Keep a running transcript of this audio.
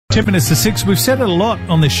10 minutes to 6. We've said it a lot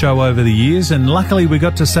on this show over the years, and luckily we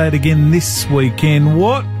got to say it again this weekend.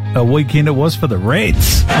 What a weekend it was for the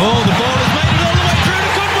Reds. Oh, the ball has made it all the way through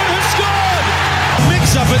to Goodwin, who scored! Mix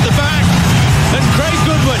up at the back, and Craig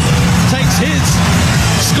Goodwin takes his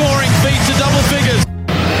scoring feat to double figures.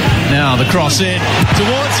 Now the cross in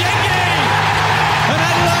towards Yengi, and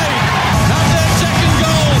Adelaide have their second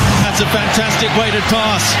goal. That's a fantastic weighted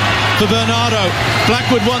pass for Bernardo.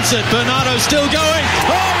 Blackwood wants it. Bernardo still going.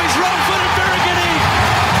 Oh, he's wrong-footed Birigini.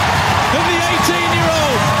 And the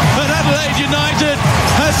 18-year-old at Adelaide United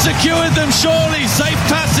has secured them surely safe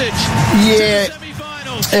passage to the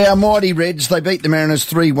semi-finals. Our mighty Reds, they beat the Mariners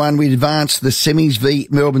 3-1. We advanced the semis v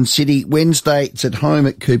Melbourne City. Wednesday, it's at home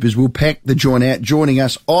at Coopers. We'll pack the joint out. Joining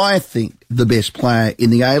us, I think, the best player in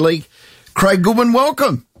the A-League, Craig Goodwin.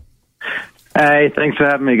 Welcome. Hey, thanks for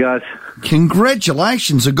having me, guys.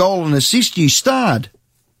 Congratulations, a goal and assist. You starred.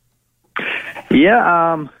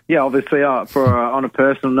 Yeah, obviously, on a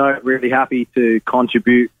personal note, really happy to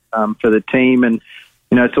contribute for the team. And,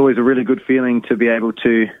 you know, it's always a really good feeling to be able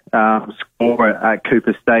to score at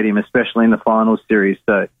Cooper Stadium, especially in the finals series.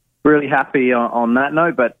 So really happy on that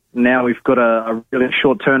note. But now we've got a really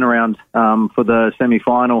short turnaround for the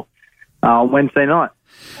semi-final Wednesday night.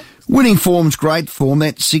 Winning form's great form.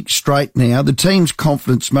 That's 6 straight now. The team's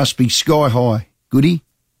confidence must be sky high. Goody?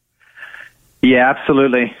 Yeah,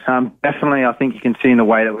 absolutely. Definitely, I think you can see in the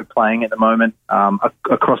way that we're playing at the moment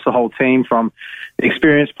across the whole team, from the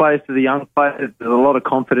experienced players to the young players. There's a lot of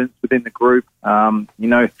confidence within the group. You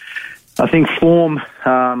know, I think form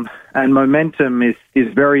and momentum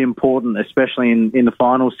is very important, especially in the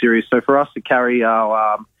final series. So for us to carry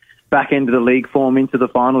our back end of the league form into the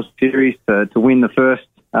final series to win the first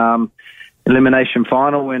elimination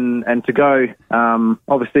final and to go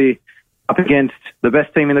obviously up against the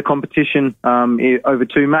best team in the competition over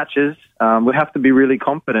 2 matches, we have to be really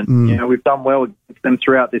confident. You know, we've done well against them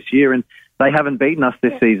throughout this year, and they haven't beaten us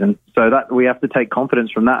this season, so that we have to take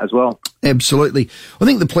confidence from that as well. Absolutely. I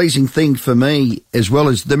think the pleasing thing for me as well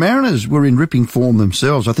is the Mariners were in ripping form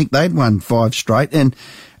themselves. I think they'd won 5 straight, and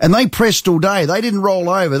they pressed all day. They didn't roll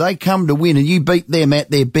over. They come to win, and you beat them at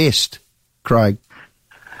their best, Craig.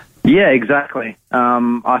 Yeah, exactly.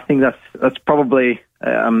 I think that's probably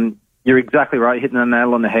you're exactly right, hitting the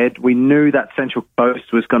nail on the head. We knew that Central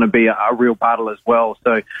Coast was going to be a real battle as well.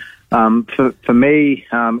 So for me,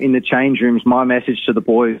 in the change rooms, my message to the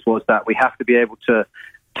boys was that we have to be able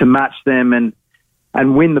to match them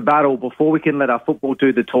and win the battle before we can let our football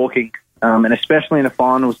do the talking. And especially in a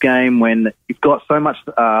finals game when you've got so much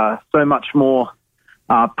more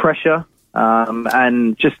pressure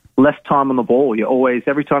and just less time on the ball.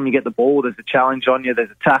 Every time you get the ball, there's a challenge on you, there's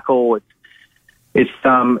a tackle. It's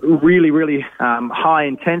really, really high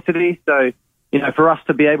intensity. So, you know, for us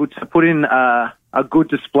to be able to put in a good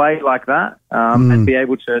display like that and be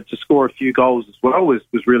able to score a few goals as well was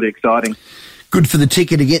really exciting. Good for the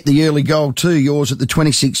ticker to get the early goal too, yours at the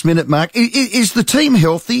 26-minute mark. Is the team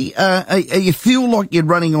healthy? You feel like you're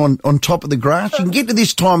running on top of the grass? You can get to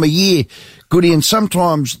this time of year, Goody, and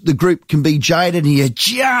sometimes the group can be jaded and you're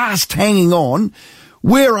just hanging on.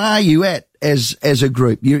 Where are you at as a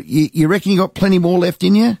group? You reckon you got plenty more left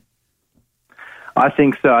in you? I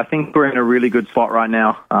think so. I think we're in a really good spot right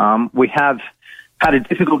now. We have had a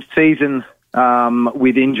difficult season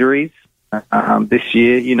with injuries. This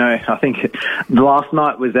year, you know, I think last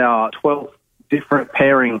night was our 12th different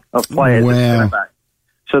pairing of players at centre back.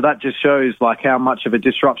 So that just shows like how much of a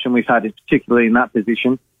disruption we've had, particularly in that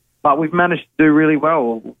position. But we've managed to do really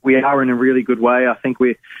well. We are in a really good way. I think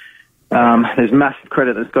there's massive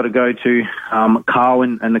credit that's got to go to Carl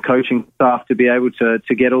and the coaching staff to be able to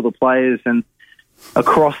get all the players and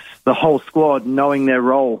across the whole squad knowing their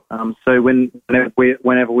role. So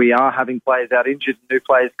whenever we are having players out injured, new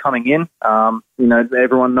players coming in, you know,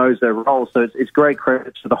 everyone knows their role. So it's great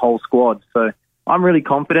credit to the whole squad. So I'm really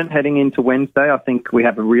confident heading into Wednesday. I think we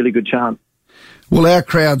have a really good chance. Well, our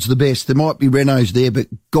crowd's the best. There might be Renos there, but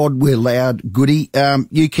God, we're loud, Goody.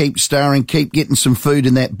 You keep starring, keep getting some food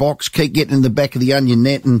in that box, keep getting in the back of the onion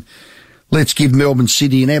net, and let's give Melbourne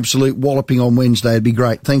City an absolute walloping on Wednesday. It'd be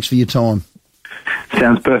great. Thanks for your time.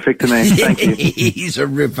 Sounds perfect to me. Thank you. He's a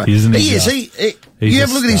ripper. Isn't he is. You have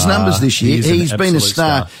a look at his numbers this year. He's been a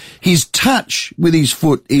star. His touch with his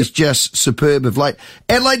foot is just superb of late.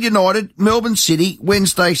 Adelaide United, Melbourne City,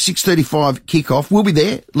 Wednesday, 6:35 kickoff. We'll be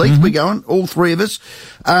there. Leith, we're going, all 3 of us.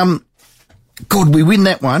 God, we win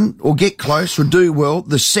that one or get close or do well.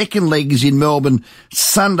 The second leg is in Melbourne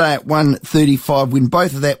Sunday at 1:35. Win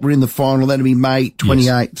both of that, we're in the final. That'll be May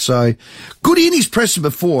 28th. Yes. So, Goody in his presser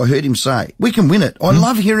before, I heard him say, we can win it. I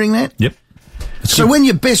love hearing that. Yep. So when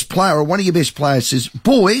your best player or one of your best players says,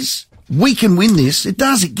 boys, we can win this, it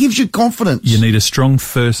does. It gives you confidence. You need a strong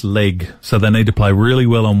first leg, so they need to play really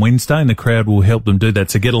well on Wednesday, and the crowd will help them do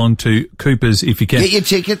that. So get along to Coopers if you can. Get your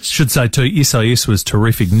tickets. Should say too, Isaias was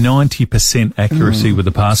terrific. 90% accuracy with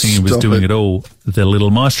the passing. He was doing it all, the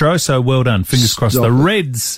little maestro. So well done. Fingers crossed. The Reds